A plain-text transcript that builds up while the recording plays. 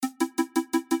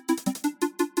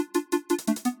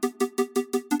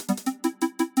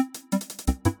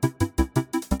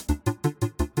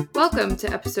Welcome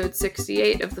to episode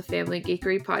 68 of the Family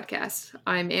Geekery podcast.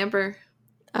 I'm Amber.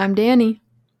 I'm Danny.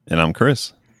 And I'm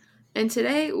Chris. And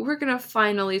today we're going to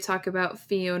finally talk about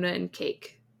Fionna and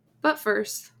Cake. But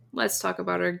first, let's talk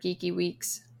about our geeky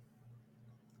weeks.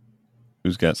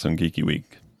 Who's got some geeky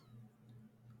week?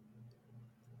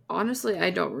 Honestly,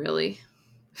 I don't really.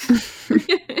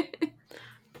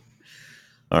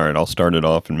 All right, I'll start it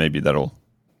off and maybe that'll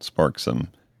spark some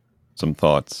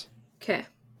thoughts. Okay.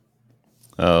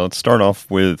 Let's start off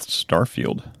with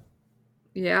Starfield.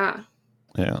 Yeah.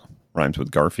 Yeah, rhymes with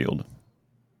Garfield.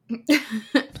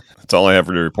 That's all I have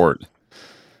to report.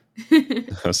 So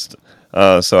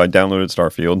I downloaded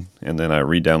Starfield, and then I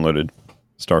re-downloaded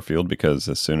Starfield because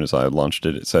as soon as I launched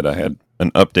it, it said I had an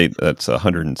update that's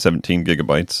 117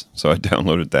 gigabytes. So I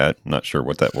downloaded that. Not sure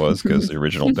what that was because the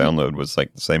original download was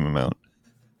like the same amount.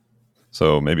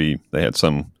 So maybe they had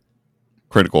some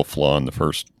critical flaw in the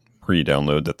first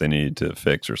pre-download that they needed to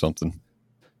fix or something.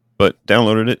 But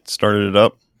downloaded it, started it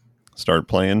up, started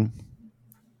playing,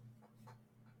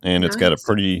 and it's got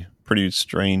a pretty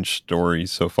strange story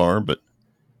so far. But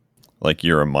like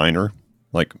you're a miner,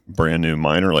 like brand new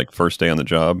miner, like first day on the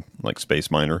job, like space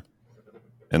miner,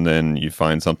 and then you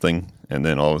find something, and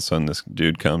then all of a sudden this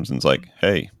dude comes and's like,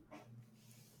 "Hey,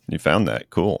 you found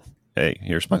that? Cool. Hey,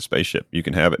 here's my spaceship. You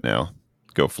can have it now.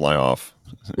 Go fly off."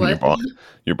 What?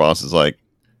 Your boss is like,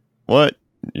 "What?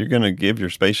 You're going to give your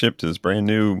spaceship to this brand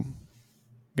new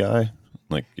guy?" I'm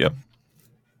like, "Yep."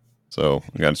 So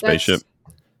I got a spaceship.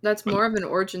 That's more of an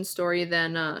origin story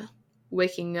than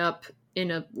waking up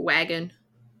in a wagon.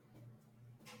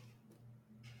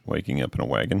 Waking up in a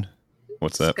wagon?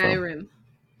 What's that Skyrim. from?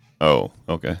 Oh,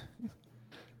 okay.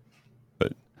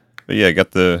 But yeah,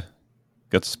 got the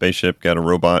spaceship, got a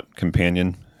robot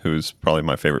companion who's probably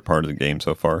my favorite part of the game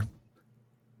so far.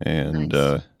 And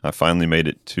Nice. I finally made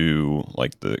it to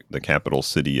like the capital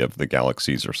city of the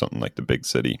galaxies or something, like the big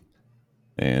city.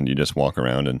 And you just walk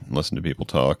around and listen to people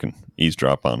talk and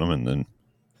eavesdrop on them and then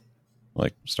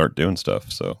like start doing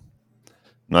stuff. So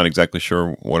I'm not exactly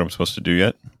sure what I'm supposed to do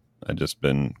yet. I've just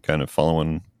been kind of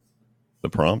following the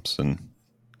prompts and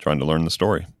trying to learn the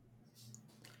story.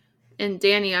 And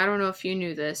Danny, I don't know if you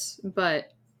knew this,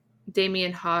 but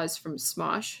Damien Hawes from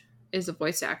Smosh is a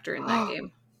voice actor in that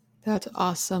game. That's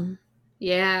awesome.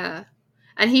 Yeah.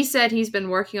 And he said he's been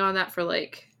working on that for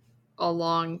like a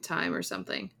long time or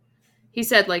something. He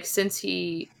said like since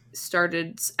he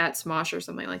started at Smosh or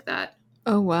something like that.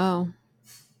 Oh, wow.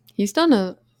 He's done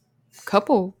a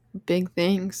couple big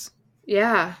things.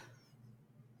 Yeah.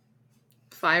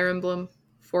 Fire Emblem,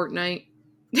 Fortnite.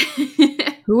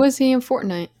 Who was he in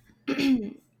Fortnite?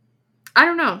 I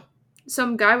don't know.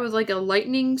 Some guy with like a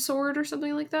lightning sword or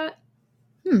something like that.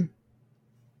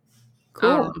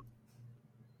 Cool.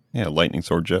 Yeah, Lightning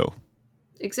Sword Joe.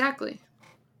 Exactly.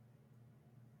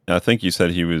 I think you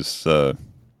said he was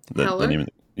Heller?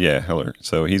 Heller.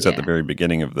 So he's at the Yeah. very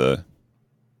beginning of the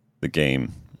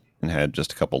game and had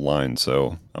just a couple lines.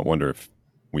 So I wonder if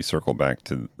we circle back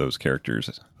to those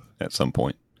characters at some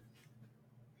point.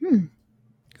 Because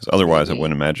otherwise, Maybe. I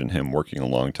wouldn't imagine him working a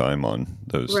long time on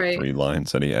those Right. 3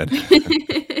 lines that he had.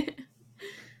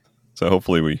 So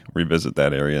hopefully we revisit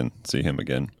that area and see him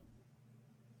again.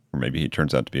 Or maybe he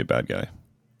turns out to be a bad guy.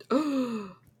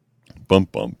 Bum,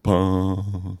 bum,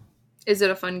 bum. Is it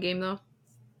a fun game though?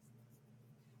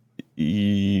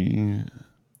 Yeah.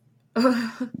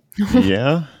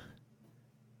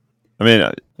 I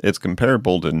mean, it's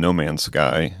comparable to No Man's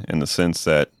Sky in the sense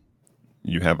that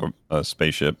you have a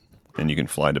spaceship and you can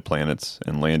fly to planets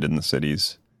and land in the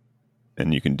cities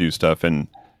and you can do stuff. And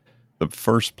the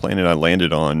first planet I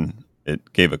landed on,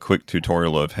 it gave a quick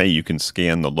tutorial of, hey, you can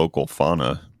scan the local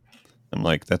fauna. I'm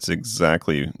like, that's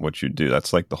exactly what you do.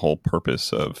 That's like the whole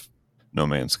purpose of No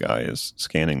Man's Sky is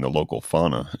scanning the local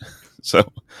fauna.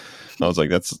 So I was like,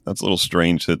 that's a little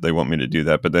strange that they want me to do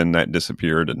that. But then that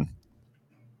disappeared and,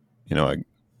 I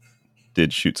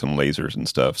did shoot some lasers and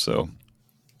stuff. So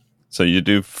you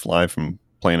do fly from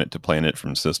planet to planet,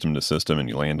 from system to system, and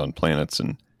you land on planets.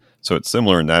 And so it's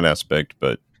similar in that aspect,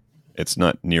 but it's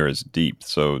not near as deep.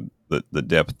 So the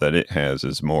depth that it has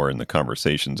is more in the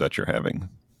conversations that you're having.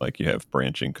 Like you have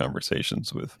branching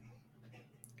conversations with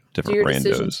Do different your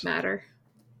decisions randos. matter?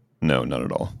 No, not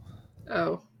at all.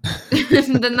 Oh.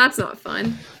 Then that's not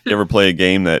fun. You ever play a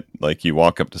game that like you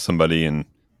walk up to somebody and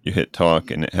you hit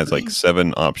talk and it has like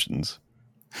 7 options?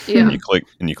 Yeah. And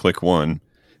you click one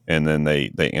and then they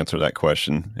answer that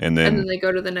question and then they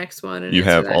go to the next one and you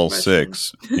answer have that all question.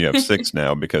 6. You have 6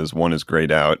 now because 1 is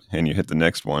grayed out and you hit the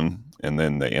next one and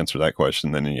then they answer that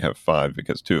question. Then you have 5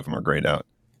 because 2 of them are grayed out.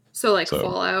 So like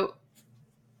Fallout.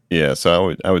 Yeah,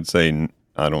 so I would say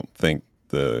I don't think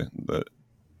the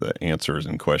answers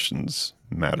and questions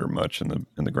matter much in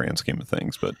the grand scheme of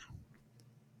things, but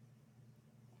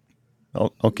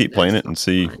I'll keep playing it and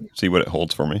see what it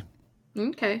holds for me.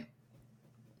 Okay.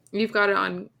 You've got it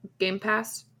on Game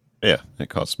Pass? Yeah, it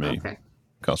costs me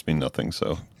nothing,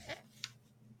 so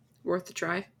worth a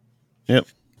try. Yep.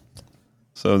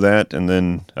 So that, and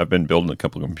then I've been building a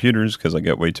couple of computers because I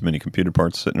got way too many computer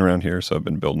parts sitting around here, so I've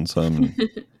been building some.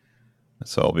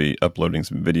 So I'll be uploading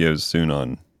some videos soon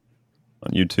on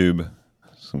YouTube,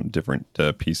 some different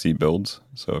PC builds.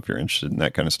 So if you're interested in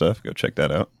that kind of stuff, go check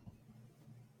that out.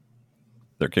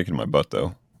 They're kicking my butt,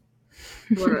 though.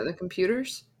 What are the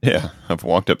computers? Yeah, I've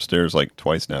walked upstairs like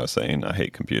twice now saying I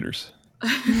hate computers.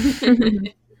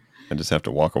 I just have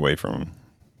to walk away from them.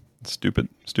 Stupid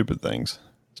things.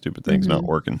 Stupid things not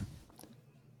working.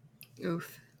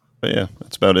 Oof. But yeah,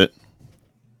 that's about it.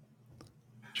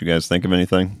 Did you guys think of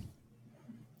anything?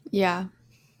 Yeah.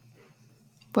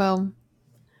 Well,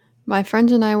 my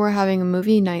friends and I were having a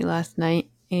movie night last night,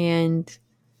 and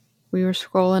we were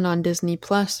scrolling on Disney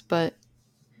Plus, but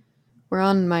we're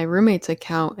on my roommate's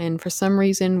account, and for some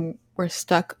reason, we're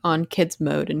stuck on kids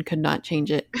mode and could not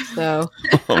change it. So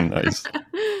Oh, nice.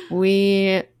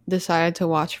 we decided to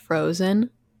watch Frozen.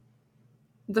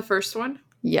 The first one?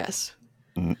 Yes.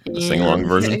 The sing-along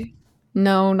version? Okay.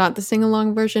 No, not the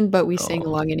sing-along version, but we sang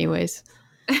along anyways.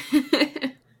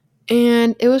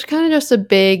 And it was kind of just a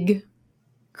big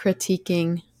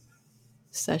critiquing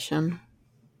session.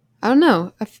 I don't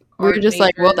know. We were just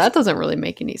like, well, that doesn't really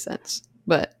make any sense.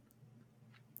 But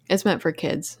it's meant for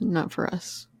kids, not for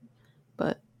us.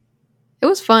 But it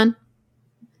was fun.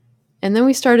 And then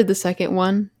we started the second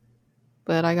one,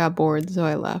 but I got bored, so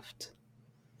I left.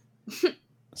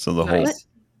 So the whole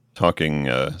talking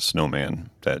snowman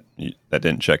that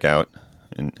didn't check out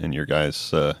in your guys'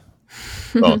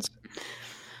 thoughts?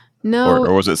 No.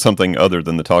 Or was it something other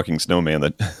than the talking snowman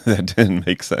that didn't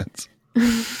make sense?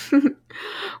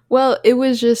 Well, it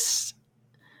was just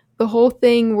the whole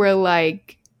thing where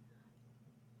like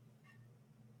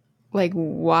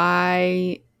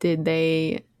why did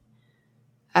they...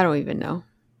 I don't even know.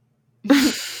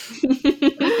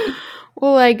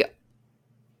 Well, like,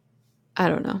 I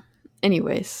don't know.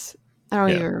 Anyways, I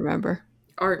don't even remember.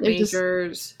 Art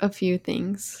majors. A few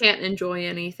things. Can't enjoy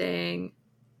anything.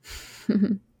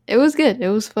 It was good. It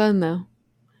was fun, though.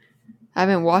 I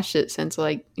haven't watched it since,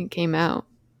 like, it came out.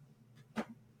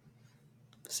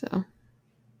 So,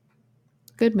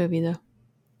 good movie, though.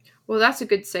 Well, that's a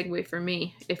good segue for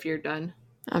me, if you're done.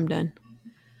 I'm done.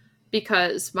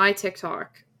 Because my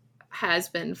TikTok has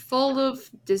been full of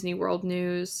Disney World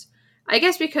news. I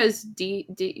guess because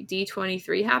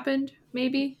D23 happened,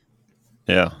 maybe?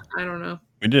 Yeah. I don't know.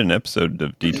 We did an episode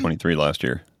of D23 last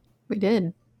year. We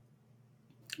did.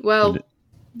 Well,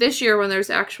 this year when there's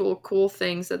actual cool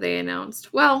things that they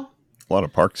announced. Well, a lot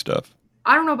of park stuff.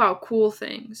 I don't know about cool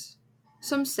things.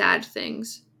 Some sad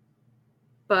things.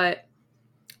 But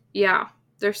yeah,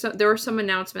 there were some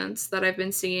announcements that I've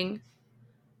been seeing.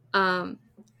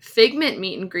 Figment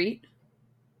meet and greet.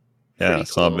 Yeah, I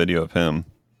saw a video of him.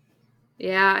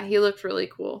 Yeah, he looked really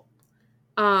cool.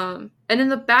 And in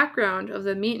the background of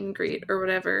the meet and greet or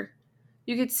whatever,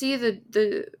 you could see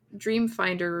the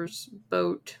Dreamfinder's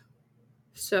boat.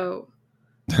 So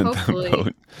hopefully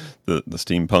the boat, the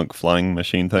steampunk flying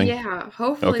machine thing. Yeah,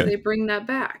 hopefully they bring that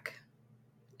back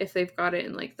if they've got it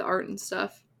in like the art and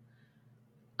stuff.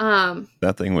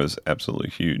 That thing was absolutely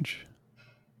huge.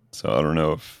 So I don't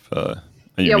know if what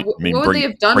would they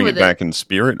have done bring with it back in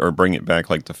spirit or bring it back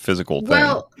like the physical thing?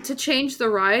 Well, to change the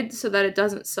ride so that it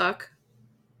doesn't suck.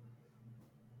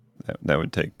 That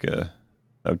would take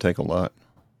a lot.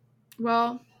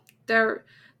 Well, they're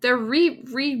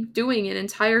redoing an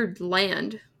entire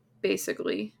land,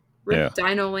 basically. Rip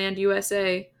Dino Land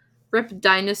USA. Rip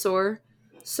Dinosaur.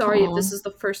 Sorry if this is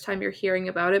the first time you're hearing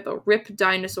about it, but Rip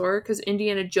Dinosaur, because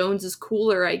Indiana Jones is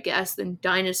cooler, I guess, than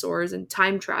dinosaurs and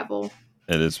time travel.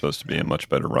 It is supposed to be a much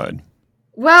better ride.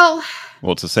 Well,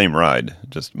 it's the same ride,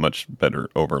 just much better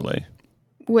overlay.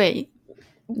 Wait,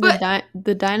 but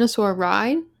the dinosaur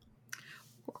ride?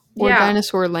 Or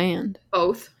Dinosaur Land?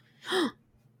 Both.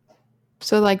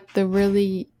 So, like,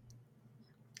 the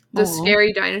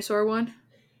scary dinosaur one?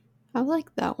 I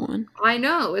like that one. I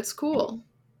know, it's cool.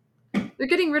 They're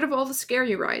getting rid of all the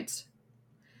scary rides.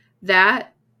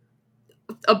 That,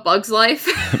 A Bug's Life.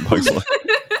 Bug's Life.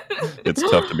 It's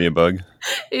tough to be a bug.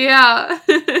 Yeah.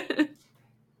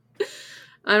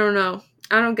 I don't know.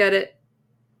 I don't get it.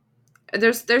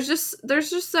 There's just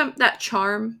that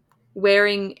charm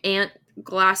wearing ant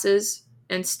glasses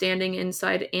and standing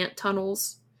inside ant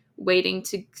tunnels waiting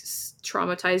to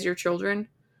traumatize your children.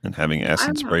 And having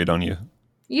acid sprayed on you.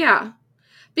 Yeah.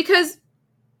 Because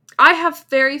I have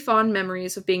very fond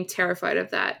memories of being terrified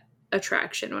of that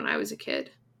attraction when I was a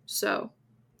kid. So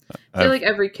I feel like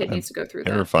every kid needs to go through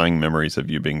terrifying memories of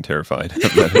you being terrified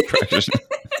of that attraction.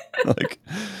 Like,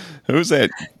 who's that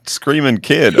screaming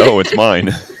kid? Oh, it's mine.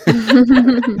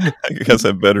 I guess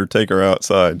I better take her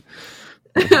outside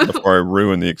before I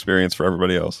ruin the experience for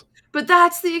everybody else. But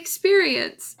that's the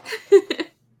experience.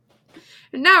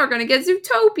 And now we're going to get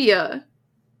Zootopia.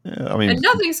 Yeah, I mean, and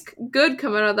nothing's good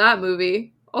coming out of that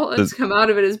movie. All that's come out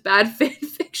of it is bad fan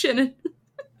fiction.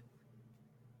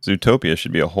 Zootopia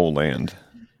should be a whole land.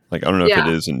 Like, I don't know if it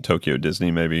is in Tokyo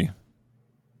Disney, maybe.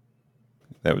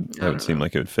 That would seem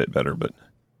like it would fit better, but...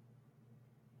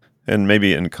 And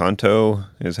maybe Encanto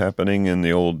is happening in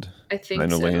the old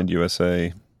Dinoland,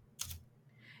 USA.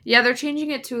 Yeah, they're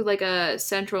changing it to like a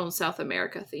Central and South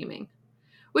America theming,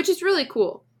 which is really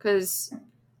cool because,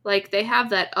 like, they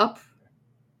have that Up,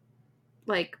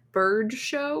 like, bird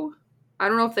show. I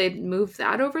don't know if they'd move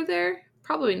that over there.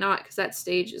 Probably not, because that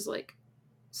stage is like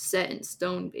set in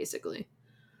stone, basically.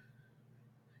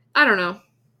 I don't know.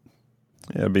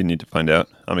 Yeah, it'd be neat to find out.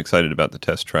 I'm excited about the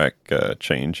test track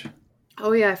change.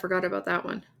 Oh yeah, I forgot about that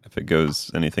one. If it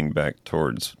goes anything back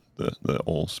towards the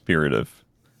old spirit of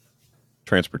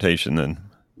transportation, then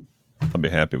I'll be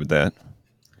happy with that.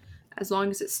 As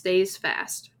long as it stays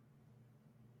fast.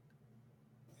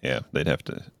 Yeah, they'd have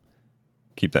to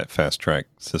keep that fast track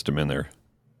system in there.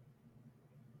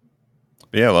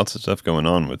 But yeah, lots of stuff going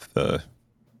on with the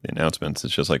announcements.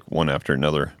 It's just like one after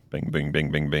another. Bing, bing, bing,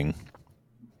 bing, bing.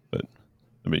 But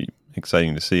it'll be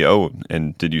exciting to see. Oh,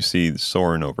 and did you see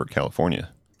Soarin' over California?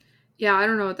 Yeah, I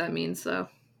don't know what that means, though.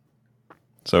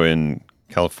 So in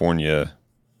California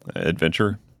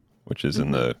Adventure, which is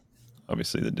in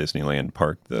obviously the Disneyland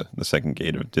park, the second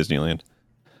gate of Disneyland,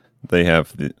 they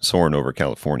have the Soarin' over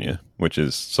California, which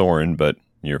is Soarin', but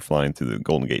you're flying through the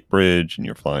Golden Gate Bridge, and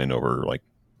you're flying over, like,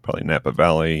 probably Napa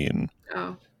Valley and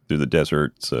through the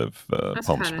deserts of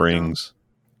Palm Springs.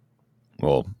 Dumb.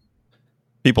 Well,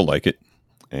 people like it,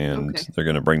 and they're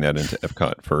going to bring that into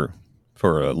Epcot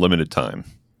for a limited time.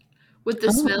 With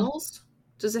the smells?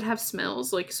 Does it have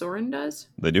smells like Soarin' does?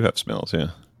 They do have smells,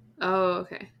 yeah. Oh,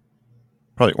 okay.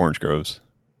 Probably orange groves.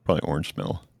 Probably orange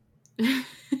smell.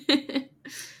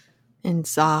 And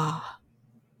za.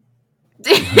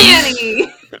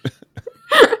 Danny!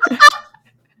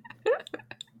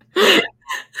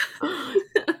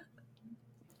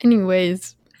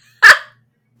 Anyways.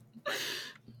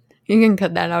 You can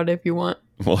cut that out if you want.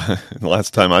 Well, the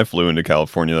last time I flew into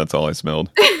California, that's all I smelled.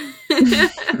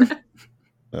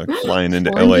 Flying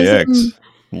into LAX,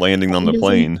 landing on the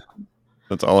plane.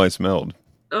 That's all I smelled.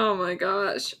 Oh my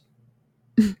gosh.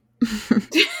 We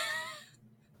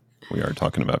are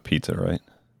talking about pizza, right?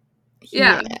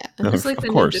 Yeah. It's like the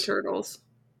Ninja Turtles.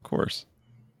 Of course.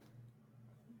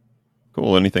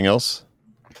 Cool. Anything else?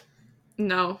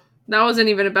 No. That wasn't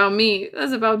even about me.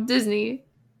 That's about Disney.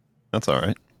 That's all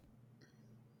right.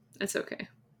 It's okay.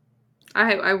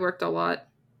 I worked a lot.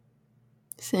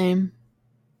 Same.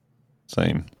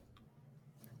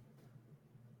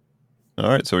 All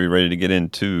right, so are you ready to get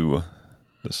into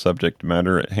the subject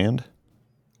matter at hand?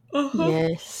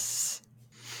 Yes.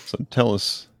 So tell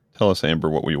us, Amber,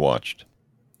 what we watched.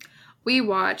 We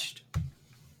watched.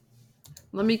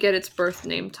 Let me get its birth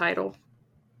name title.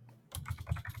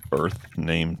 Birth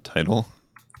name title?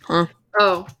 Huh?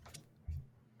 Oh.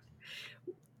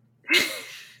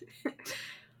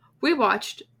 We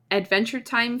watched Adventure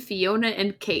Time Fionna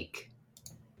and Cake,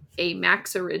 a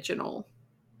Max original.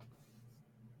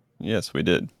 Yes, we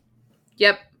did.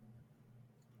 Yep.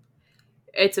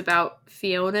 It's about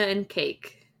Fionna and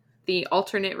Cake, the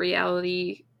alternate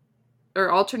reality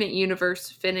or alternate universe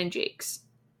Finn and Jake's.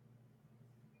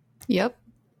 Yep.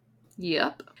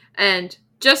 And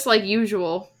just like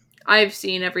usual, I've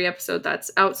seen every episode that's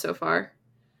out so far,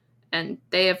 and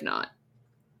they have not.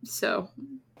 So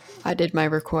I did my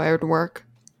required work.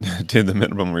 Did the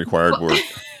minimum required work.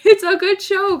 It's a good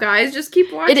show, guys. Just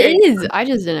keep watching. It is. I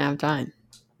just didn't have time.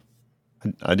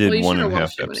 I did 1.5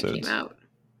 episodes. When it came out.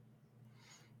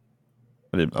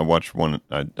 I watched one.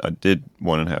 I did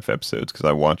 1.5 episodes because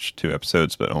I watched 2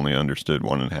 episodes, but only understood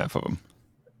 1.5 of them.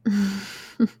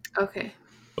 Okay.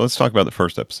 Let's talk about the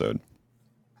first episode.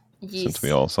 Yes. Since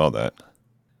we all saw that.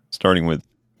 Starting with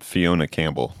Fionna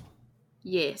Campbell.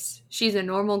 Yes. She's a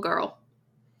normal girl.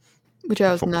 Which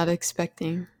I was not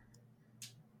expecting.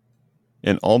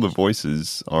 And all the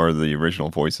voices are the original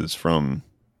voices from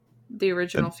the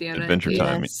original Fionna Adventure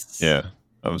Time. Yes. Yeah.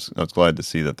 I was glad to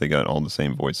see that they got all the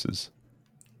same voices.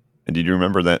 And did you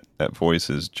remember that voice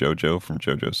is JoJo from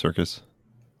JoJo Circus?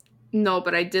 No,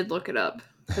 but I did look it up.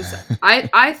 Because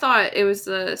I thought it was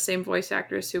the same voice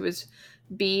actress who was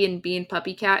Bee and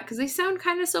Puppy Cat, because they sound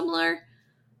kind of similar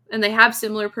and they have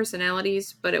similar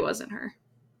personalities, but it wasn't her.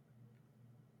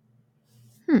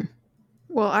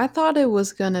 Well, I thought it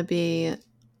was gonna be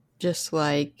just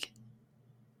like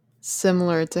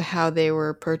similar to how they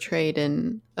were portrayed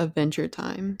in Adventure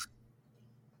Time.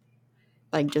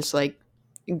 Like just like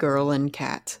girl and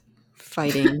cat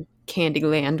fighting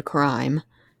Candyland crime.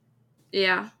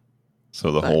 Yeah.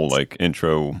 So the whole like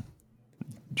intro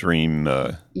dream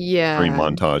dream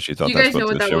montage, you thought you that's guys know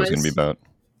what the show was going to be about?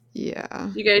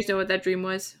 Yeah. You guys know what that dream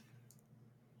was?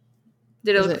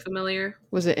 Did it look familiar?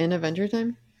 Was it in Adventure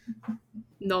Time?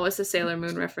 No, it's a Sailor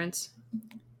Moon reference.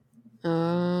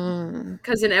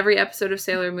 Because in every episode of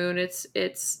Sailor Moon,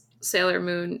 it's Sailor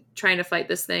Moon trying to fight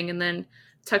this thing, and then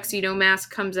Tuxedo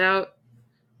Mask comes out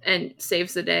and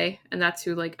saves the day, and that's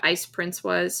who like Ice Prince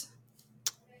was.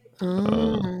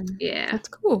 Yeah, that's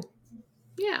cool.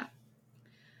 Yeah,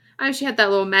 she had that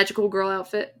little magical girl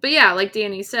outfit, but yeah, like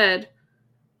Danny said,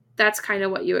 that's kind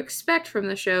of what you expect from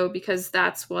the show, because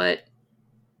that's what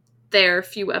their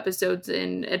few episodes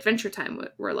in Adventure Time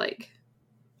were like.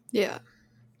 Yeah.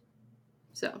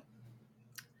 So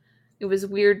it was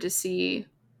weird to see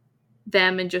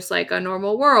them in just like a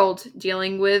normal world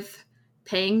dealing with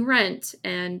paying rent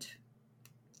and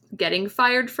getting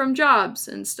fired from jobs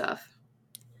and stuff.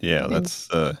 Yeah, that's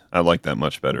I like that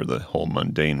much better, the whole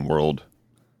mundane world.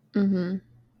 Mm-hmm.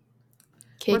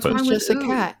 Cake was just a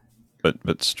cat.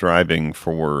 But striving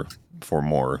for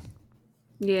more.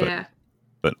 Yeah.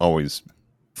 But always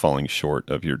falling short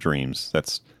of your dreams.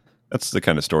 That's the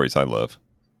kind of stories I love.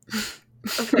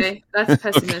 Okay, that's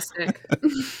pessimistic.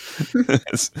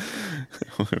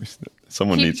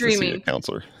 Someone needs to see a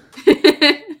counselor.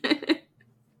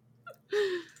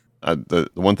 The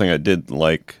one thing I did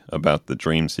like about the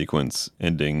dream sequence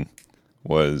ending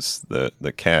was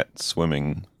the cat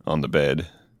swimming on the bed,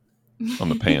 on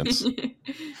the pants,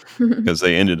 because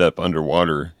they ended up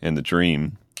underwater in the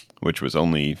dream, which was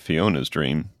only Fiona's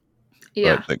dream.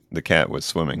 Yeah, but the cat was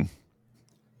swimming.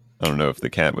 I don't know if the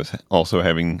cat was also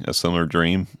having a similar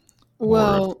dream,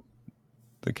 or if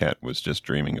the cat was just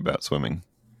dreaming about swimming.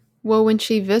 Well, when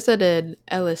she visited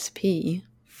LSP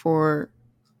for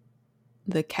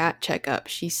the cat checkup,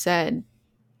 she said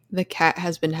the cat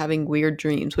has been having weird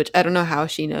dreams, which I don't know how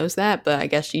she knows that, but I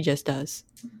guess she just does.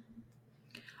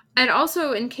 And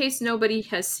also, in case nobody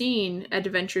has seen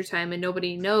Adventure Time and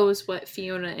nobody knows what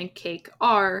Fionna and Cake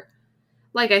are,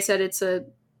 like I said, it's a,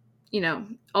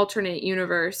 alternate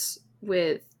universe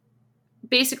with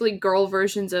basically girl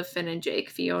versions of Finn and Jake,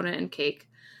 Fionna and Cake.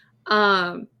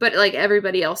 But like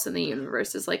everybody else in the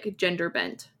universe is like gender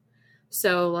bent.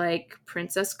 So like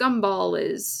Princess Gumball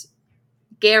is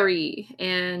Gary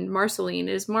and Marceline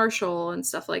is Marshall and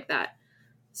stuff like that.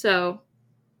 So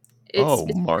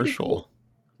it's Marshall. Cool.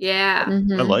 Yeah.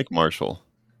 Mm-hmm. I like Marshall.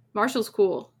 Marshall's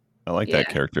cool. I like that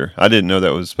character. I didn't know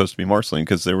that was supposed to be Marceline,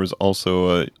 because there was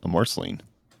also a Marceline.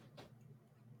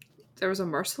 There was a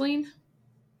Marceline?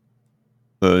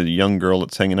 The young girl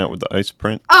that's hanging out with the Ice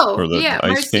Prince. Oh, or the Ice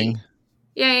Marcy. King.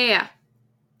 Yeah.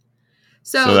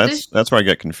 So that's where I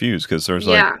got confused, because there's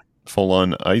like full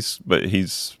on ice, but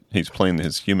he's playing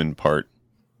his human part,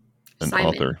 an Simon.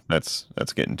 author. That's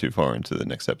getting too far into the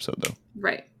next episode, though.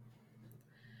 Right.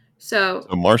 So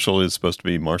Marshall is supposed to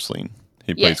be Marceline.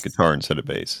 He plays guitar instead of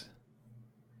bass.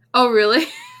 Oh, really?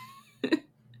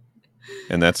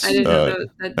 And that's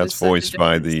that's voiced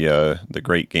by the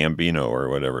great Gambino, or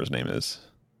whatever his name is.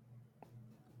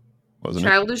 Wasn't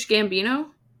Childish Gambino?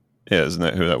 Yeah, isn't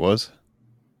that who that was?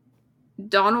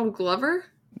 Donald Glover?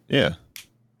 Yeah.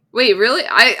 Wait, really?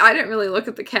 I didn't really look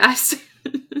at the cast.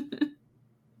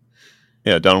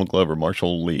 Yeah, Donald Glover,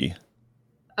 Marshall Lee.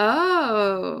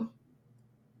 Oh.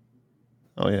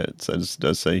 Oh yeah, it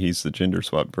does say he's the gender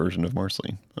swap version of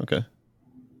Marceline. Okay.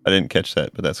 I didn't catch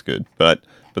that, but that's good. But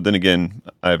then again,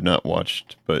 I have not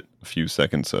watched but a few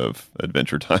seconds of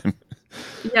Adventure Time.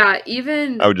 Yeah,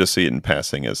 even I would just see it in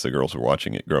passing as the girls were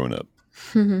watching it growing up.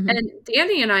 And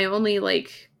Danny and I only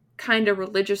like kind of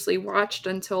religiously watched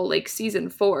until like season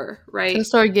 4, right? It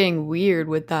started getting weird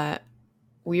with that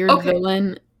weird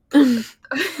villain.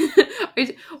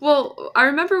 Well, I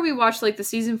remember we watched like the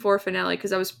season 4 finale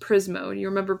because I was Prismo. Do you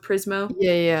remember Prismo?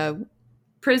 Yeah.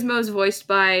 Prismo's voiced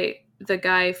by the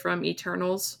guy from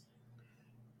Eternals.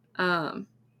 And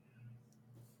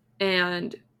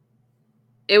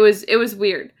it was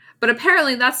weird. But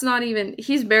apparently that's not even,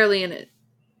 he's barely in it.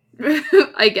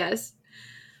 I guess.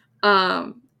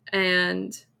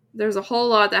 And there's a whole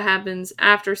lot that happens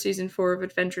after season 4 of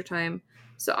Adventure Time.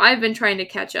 So I've been trying to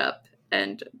catch up,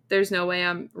 and there's no way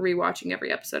I'm rewatching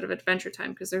every episode of Adventure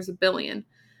Time because there's a billion.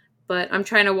 But I'm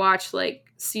trying to watch like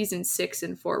season 6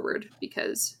 and forward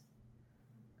because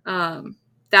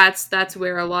that's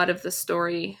where a lot of the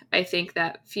story I think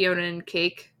that Fionna and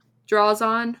Cake draws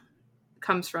on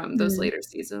comes from those later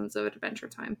seasons of Adventure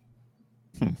Time.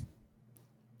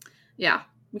 Yeah,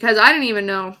 because I didn't even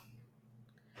know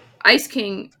Ice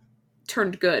King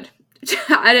turned good.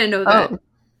 I didn't know that. Oh.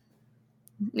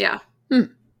 Yeah.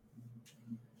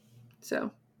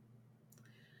 So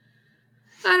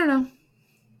I don't know.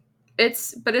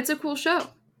 It's a cool show,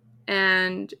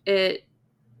 and it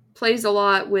plays a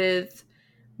lot with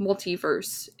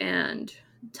multiverse and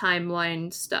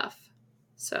timeline stuff.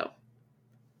 So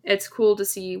it's cool to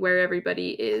see where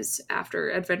everybody is after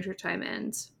Adventure Time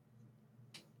ends.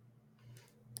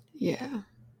 Yeah.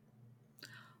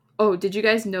 Oh, did you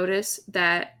guys notice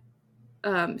that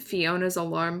Fiona's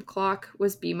alarm clock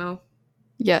was BMO?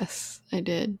 Yes, I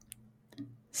did.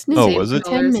 Oh, was it?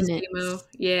 10 minutes. BMO.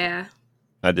 Yeah.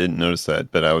 I didn't notice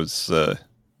that, but I was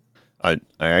I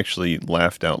actually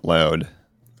laughed out loud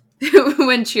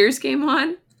when Cheers came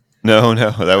on. No,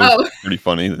 that was pretty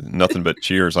funny. Nothing but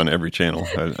Cheers on every channel.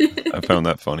 I found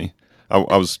that funny.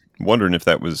 I was wondering if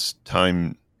that was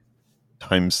time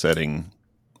setting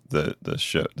the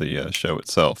show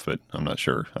itself, but I'm not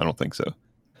sure. I don't think so.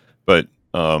 But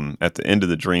at the end of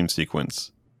the dream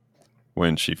sequence,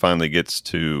 when she finally gets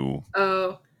to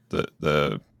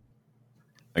the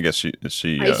I guess she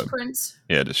Ice Prince.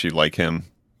 Yeah, does she like him?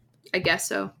 I guess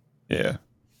so. Yeah,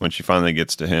 when she finally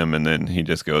gets to him, and then he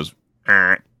just goes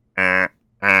in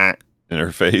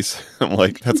her face. I'm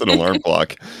like, that's an alarm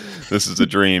clock. This is a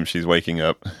dream. She's waking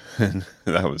up, and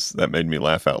that made me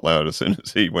laugh out loud as soon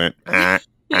as he went. Can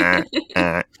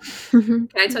I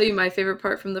tell you my favorite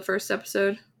part from the first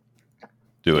episode?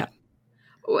 Do it.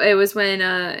 It was when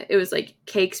it was like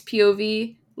Cake's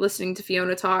POV listening to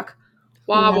Fionna talk.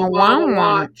 Wah wah wah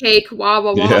wah, Cake, wah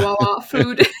wah wah wah wah,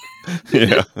 food.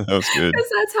 Yeah, that was good. Because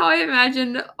that's how I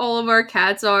imagine all of our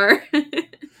cats are.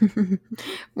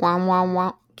 Wah wah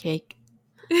wah, Cake.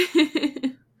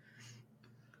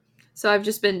 So I've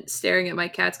just been staring at my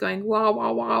cats going wah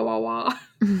wah wah wah wah.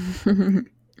 And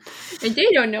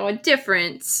they don't know a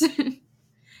difference.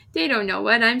 They don't know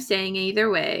what I'm saying either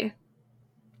way.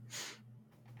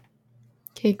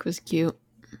 Cake was cute.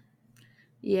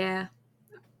 Yeah.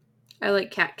 I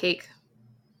like cat Cake.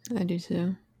 I do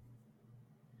too.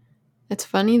 It's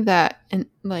funny that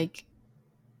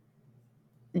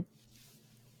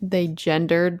they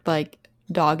gendered like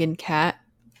dog and cat.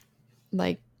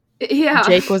 Like yeah.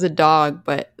 Jake was a dog,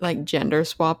 but like gender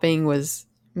swapping was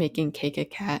making Cake a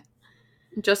cat.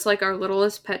 Just like our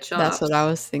littlest pet shop. That's what I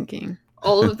was thinking.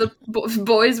 All of the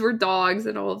boys were dogs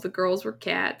and all of the girls were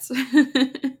cats.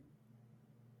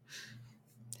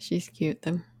 She's cute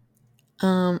though.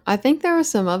 I think there were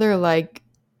some other like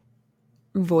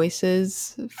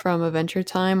voices from Adventure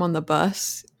Time on the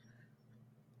bus.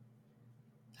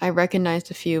 I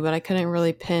recognized a few, but I couldn't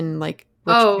really pin like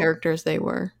which characters they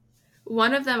were.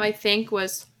 One of them I think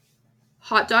was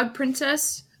Hot Dog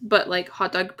Princess, but like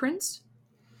Hot Dog Prince.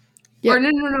 Yep. Or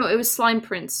no, it was Slime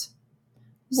Prince.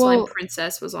 Slime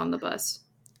Princess was on the bus.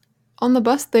 On the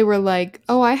bus, they were like,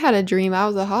 "Oh, I had a dream I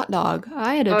was a hot dog.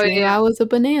 I had a dream I was a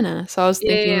banana." So I was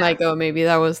thinking, like, oh, maybe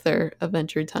that was their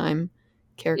Adventure Time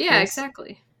characters. Yeah,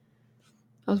 exactly.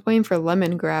 I was waiting for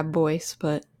Lemon Grab voice,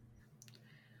 but...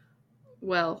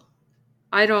 Well,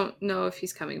 I don't know if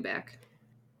he's coming back.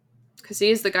 Because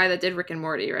he is the guy that did Rick and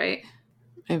Morty, right?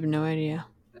 I have no idea.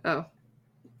 Oh.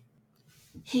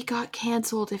 He got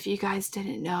canceled, if you guys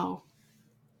didn't know.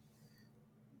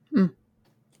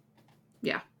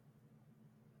 Yeah.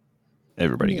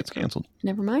 Everybody gets canceled.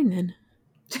 Never mind then.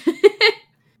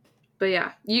 But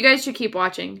yeah, you guys should keep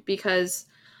watching because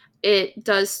it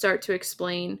does start to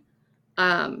explain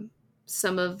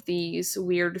some of these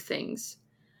weird things.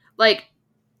 Like,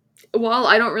 while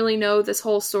I don't really know this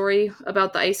whole story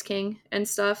about the Ice King and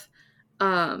stuff,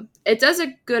 it does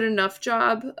a good enough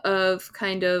job of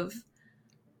kind of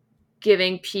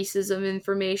giving pieces of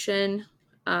information.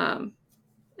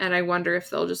 And I wonder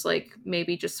if they'll just like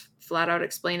maybe just flat out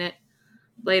explain it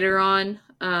later on.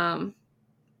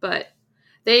 But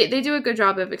they do a good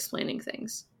job of explaining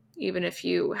things, even if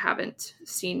you haven't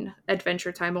seen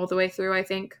Adventure Time all the way through, I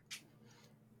think.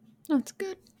 That's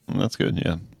good. That's good,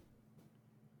 yeah.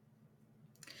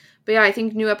 But yeah, I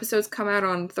think new episodes come out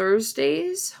on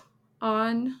Thursdays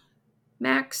on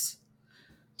Max.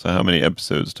 So how many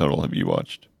episodes total have you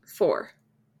watched? 4.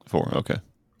 4, okay.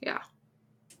 Yeah.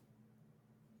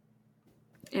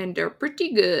 And they're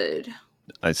pretty good.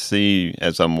 I see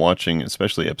as I'm watching,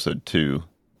 especially episode 2,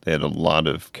 they had a lot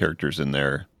of characters in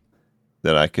there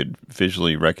that I could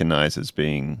visually recognize as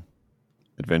being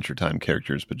Adventure Time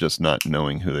characters, but just not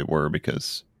knowing who they were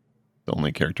because the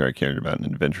only character I cared about in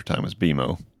Adventure Time was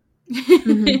BMO.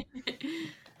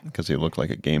 Because he looked like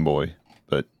a Game Boy.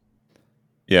 But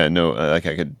yeah, no, like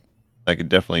I could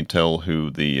definitely tell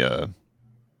who the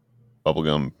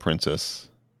bubblegum princess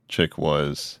chick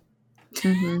was.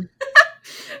 The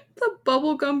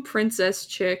bubblegum princess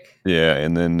chick. Yeah,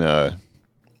 and then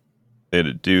they had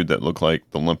a dude that looked like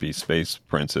the lumpy space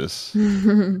princess.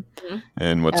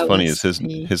 And what's funny is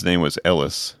his name was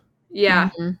Ellis. Yeah.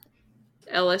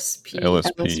 LSP.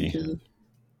 LSP.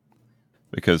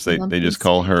 Because they just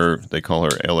call her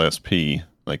LSP,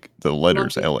 like the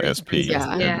letters LSP.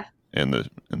 Yeah. And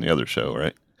the other show,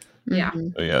 right? Yeah.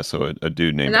 So, yeah, so a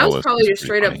dude named and that Ellis was probably just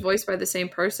straight funny. up voiced by the same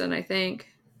person, I think.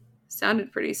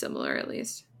 Sounded pretty similar, at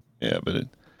least. Yeah, but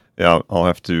I'll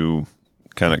have to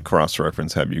kind of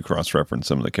have you cross-reference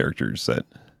some of the characters that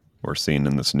we're seeing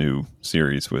in this new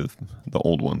series with the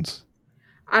old ones.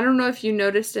 I don't know if you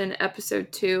noticed in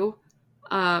episode 2,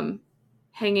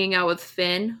 hanging out with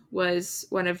Finn was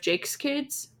one of Jake's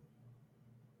kids.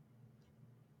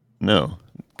 No,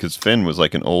 because Finn was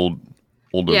like an older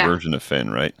version of Finn,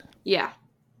 right? Yeah.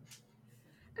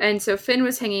 And so Finn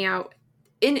was hanging out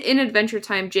in Adventure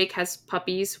Time. Jake has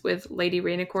puppies with Lady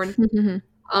Rainicorn. And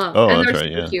that's they're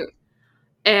right, super cute.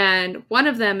 And one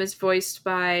of them is voiced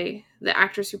by the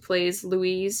actress who plays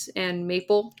Louise and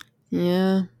Maple.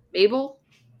 Yeah. Mabel?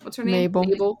 What's her name?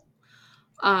 Mabel.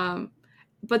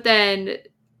 But then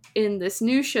in this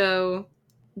new show,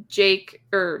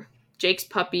 Jake's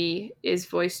puppy is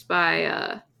voiced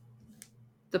by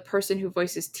the person who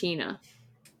voices Tina.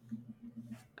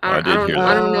 I don't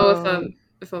know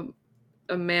if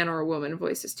a man or a woman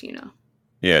voices Tina.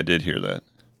 Yeah, I did hear that.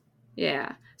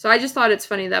 Yeah. So I just thought it's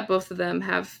funny that both of them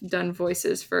have done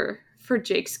voices for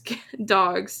Jake's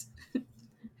dogs.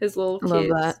 His little kids. Love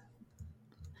that.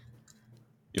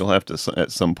 You'll have to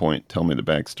at some point tell me the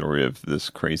backstory of this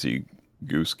crazy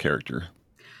goose character.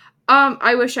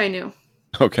 I wish I knew.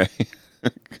 Okay.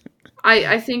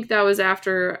 I think that was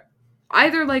after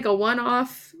either like a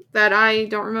one-off that I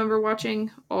don't remember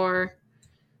watching or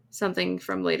something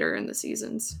from later in the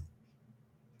seasons.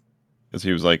 Because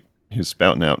he was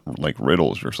spouting out like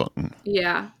riddles or something.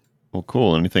 Yeah. Well,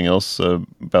 cool. Anything else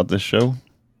about this show?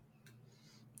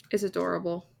 It's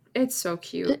adorable. It's so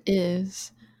cute. It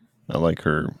is. I like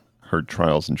her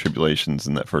trials and tribulations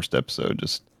in that first episode,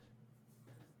 just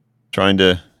trying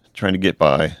to get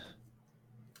by.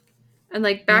 And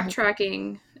like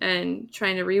backtracking and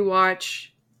trying to rewatch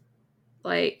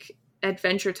like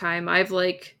Adventure Time, I've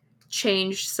like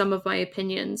changed some of my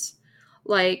opinions.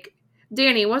 Like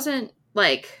Danny, wasn't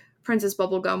like Princess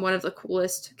Bubblegum one of the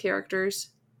coolest characters?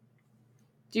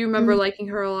 Do you remember liking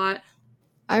her a lot?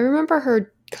 I remember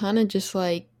her kind of just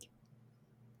like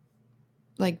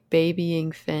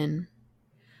babying Finn.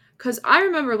 Because I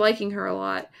remember liking her a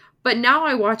lot, but now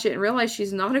I watch it and realize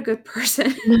she's not a good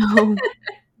person. No.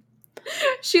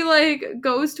 She like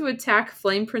goes to attack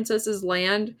Flame Princess's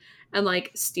land and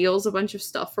like steals a bunch of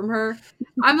stuff from her.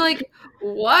 I'm like,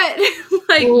 what?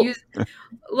 I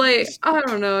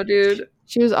don't know, dude.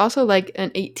 She was also like an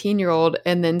 18-year-old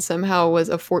and then somehow was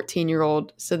a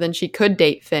 14-year-old. So then she could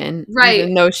date Finn. Right.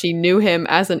 Even though she knew him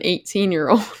as an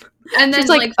 18-year-old. And then she's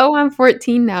like, oh, I'm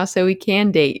 14 now, so we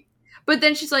can date. But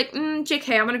then she's like,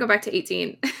 JK, I'm going to go back to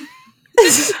 18.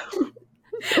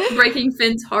 Breaking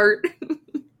Finn's heart.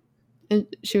 And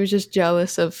she was just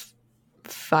jealous of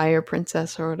Fire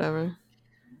Princess or whatever.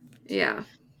 Yeah.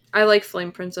 I like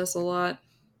Flame Princess a lot.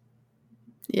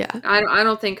 Yeah. I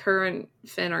don't think her and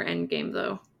Finn are endgame,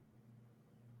 though.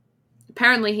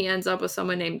 Apparently he ends up with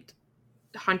someone named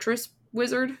Huntress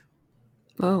Wizard.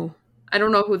 Oh. I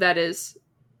don't know who that is.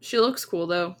 She looks cool,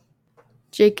 though.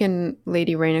 Jake and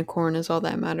Lady Rainicorn is all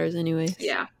that matters anyways.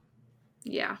 Yeah.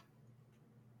 Yeah.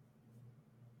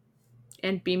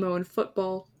 And BMO and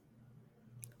football.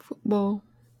 Football.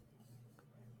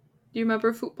 Do you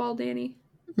remember football, Danny?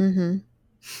 Mm-hmm.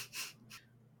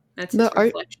 That's his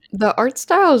reflection. The art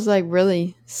style is like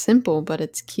really simple, but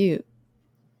it's cute.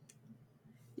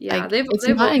 Yeah, like, it's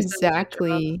not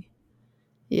exactly.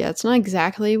 Yeah, it's not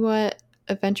exactly what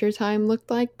Adventure Time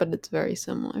looked like, but it's very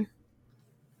similar.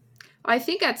 I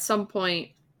think at some point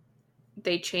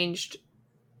they changed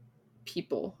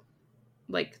people,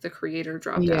 like the creator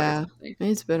dropped out. Yeah,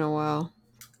 it's been a while.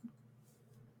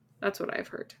 That's what I've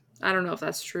heard. I don't know if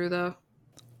that's true though.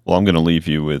 Well, I'm going to leave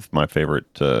you with my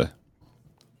favorite,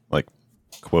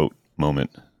 quote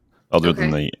moment, other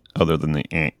than the.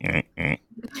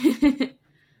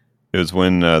 It was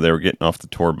when they were getting off the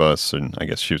tour bus, and I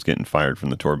guess she was getting fired from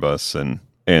the tour bus, and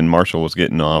Marshall was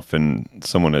getting off, and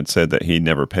someone had said that he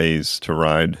never pays to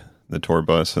ride the tour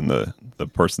bus, and the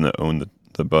person that owned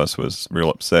the bus was real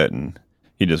upset, and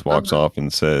he just walks off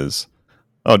and says,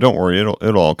 "Oh, don't worry,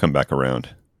 it'll all come back around."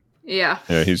 Yeah.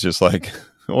 Yeah, he's just like,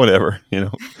 whatever,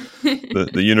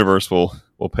 the universe will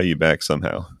pay you back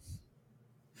somehow.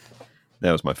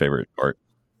 That was my favorite part.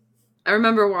 I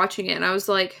remember watching it, and I was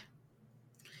like,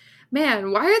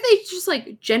 man, why are they just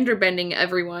like gender bending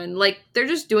everyone? Like, they're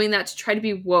just doing that to try to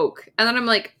be woke. And then I'm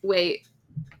like, wait,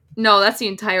 no, that's the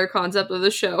entire concept of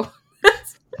the show.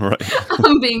 Right.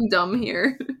 I'm being dumb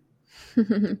here.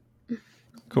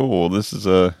 Cool. This is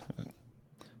a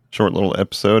short little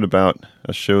episode about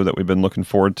a show that we've been looking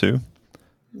forward to.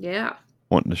 Yeah.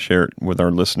 Wanting to share it with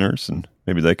our listeners, and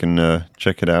maybe they can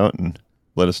check it out and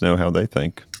let us know how they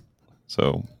think.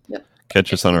 So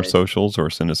catch us on our socials or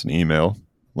send us an email.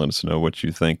 Let us know what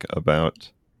you think about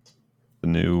the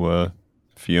new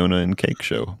Fionna and Cake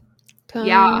show.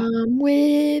 Come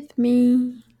with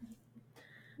me,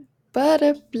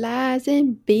 butterflies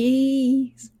and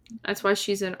bees. That's why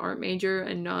she's an art major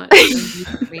and not a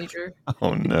music major.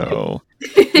 Oh, no.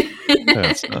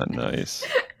 That's not nice.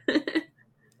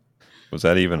 Was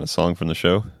that even a song from the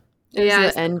show? Yeah,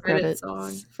 it's the end credit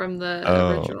song from the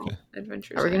original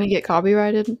Adventures. Are we going to get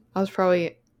copyrighted? I was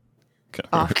probably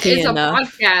off key It's enough. a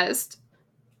podcast.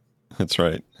 That's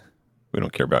right. We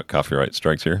don't care about copyright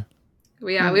strikes here.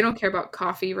 Yeah, we don't care about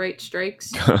copyright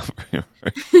strikes. I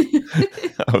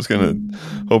was going to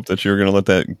hope that you were going to let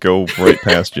that go right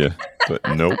past you, but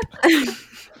nope.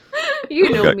 You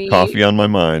know I've got me. Coffee on my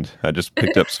mind. I just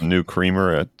picked up some new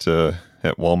creamer at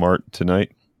Walmart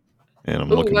tonight, and I'm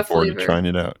looking forward to trying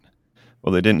it out.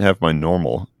 Well, they didn't have my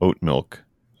normal oat milk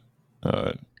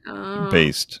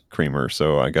based creamer,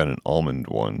 so I got an almond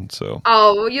one. So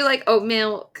you like oat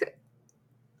milk?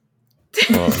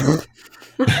 What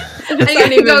does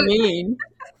that even mean?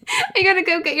 You gotta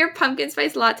go get your pumpkin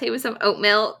spice latte with some oat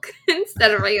milk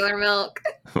instead of regular milk.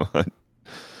 What?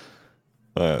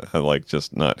 I like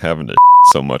just not having to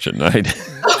so much at night.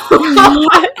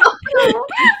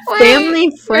 Family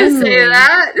friendly. Say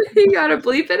that. You gotta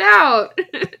bleep it out.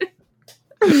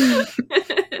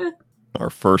 Our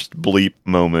first bleep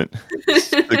moment.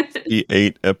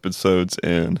 68 episodes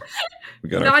in. We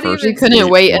got our first. You couldn't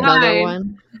wait another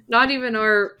one. Not even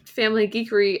our Family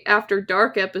Geekery After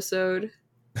Dark episode.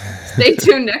 Stay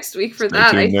tuned next week for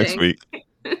that, I think. Next week.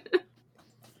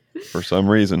 For some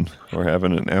reason, we're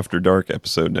having an After Dark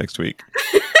episode next week.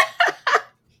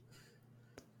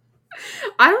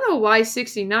 I don't know why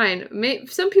 69.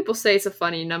 Some people say it's a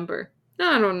funny number.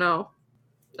 I don't know.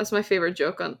 That's my favorite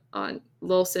joke on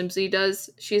Lil Simsy does.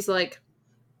 She's like,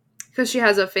 because she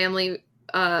has a family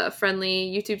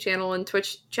friendly YouTube channel and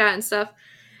Twitch chat and stuff.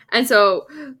 And so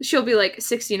she'll be like,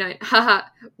 69. Haha.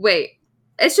 Wait.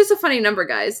 It's just a funny number,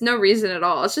 guys. No reason at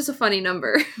all. It's just a funny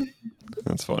number.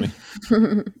 That's funny.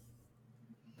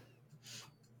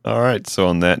 All right. So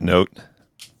on that note,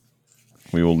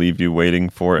 we will leave you waiting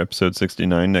for episode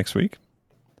 69 next week.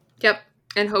 Yep.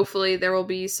 And hopefully there will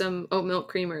be some oat milk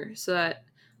creamer so that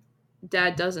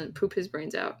Dad doesn't poop his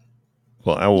brains out.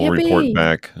 Well, I will report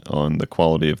back on the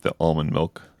quality of the almond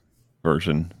milk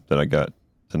version that I got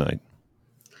tonight.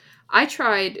 I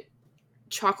tried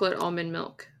chocolate almond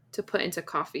milk to put into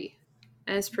coffee,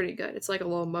 and it's pretty good. It's like a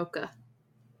little mocha.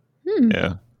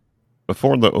 Yeah.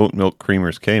 Before the oat milk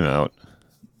creamers came out,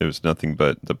 it was nothing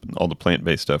but all the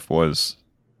plant-based stuff was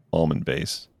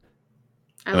almond-based.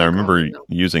 I remember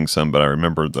using some, but I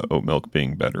remember the oat milk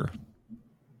being better.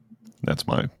 That's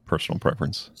my personal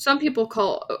preference. Some people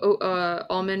call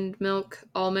almond milk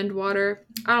almond water.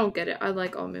 I don't get it. I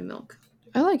like almond milk.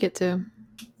 I like it too.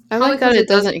 I like that it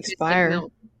doesn't expire.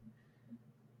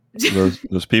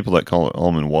 Those people that call it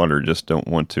almond water just don't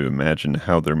want to imagine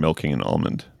how they're milking an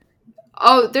almond.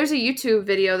 Oh, there's a YouTube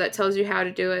video that tells you how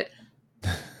to do it.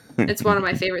 It's one of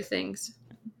my favorite things.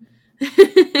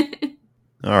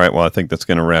 All right, well, I think that's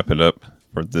going to wrap it up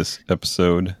for this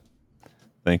episode.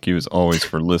 Thank you, as always,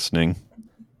 for listening.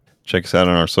 Check us out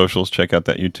on our socials. Check out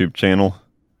that YouTube channel.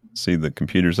 See the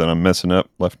computers that I'm messing up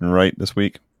left and right this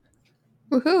week.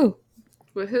 Woohoo!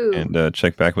 Woohoo! And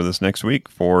check back with us next week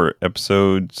for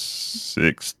episode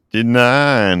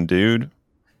 69, dude.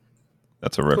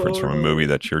 That's a reference from a movie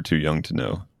that you're too young to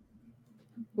know.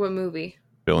 What movie?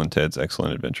 Bill and Ted's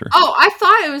Excellent Adventure. Oh, I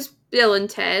thought it was Bill and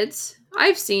Ted's.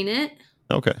 I've seen it.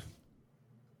 Okay.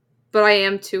 But I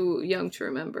am too young to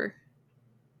remember.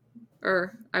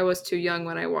 Or I was too young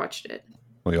when I watched it.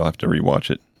 Well, you'll have to rewatch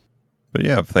it. But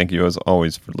yeah, thank you as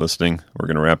always for listening. We're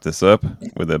going to wrap this up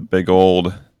with a big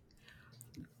old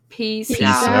Peace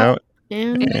out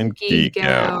and geek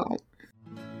out.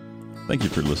 Thank you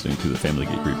for listening to the Family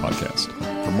Geekery podcast.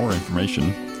 For more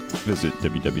information, visit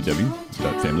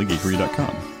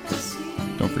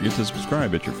www.familygeekery.com. Don't forget to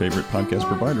subscribe at your favorite podcast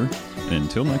provider. And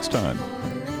until next time,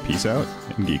 peace out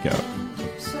and geek out.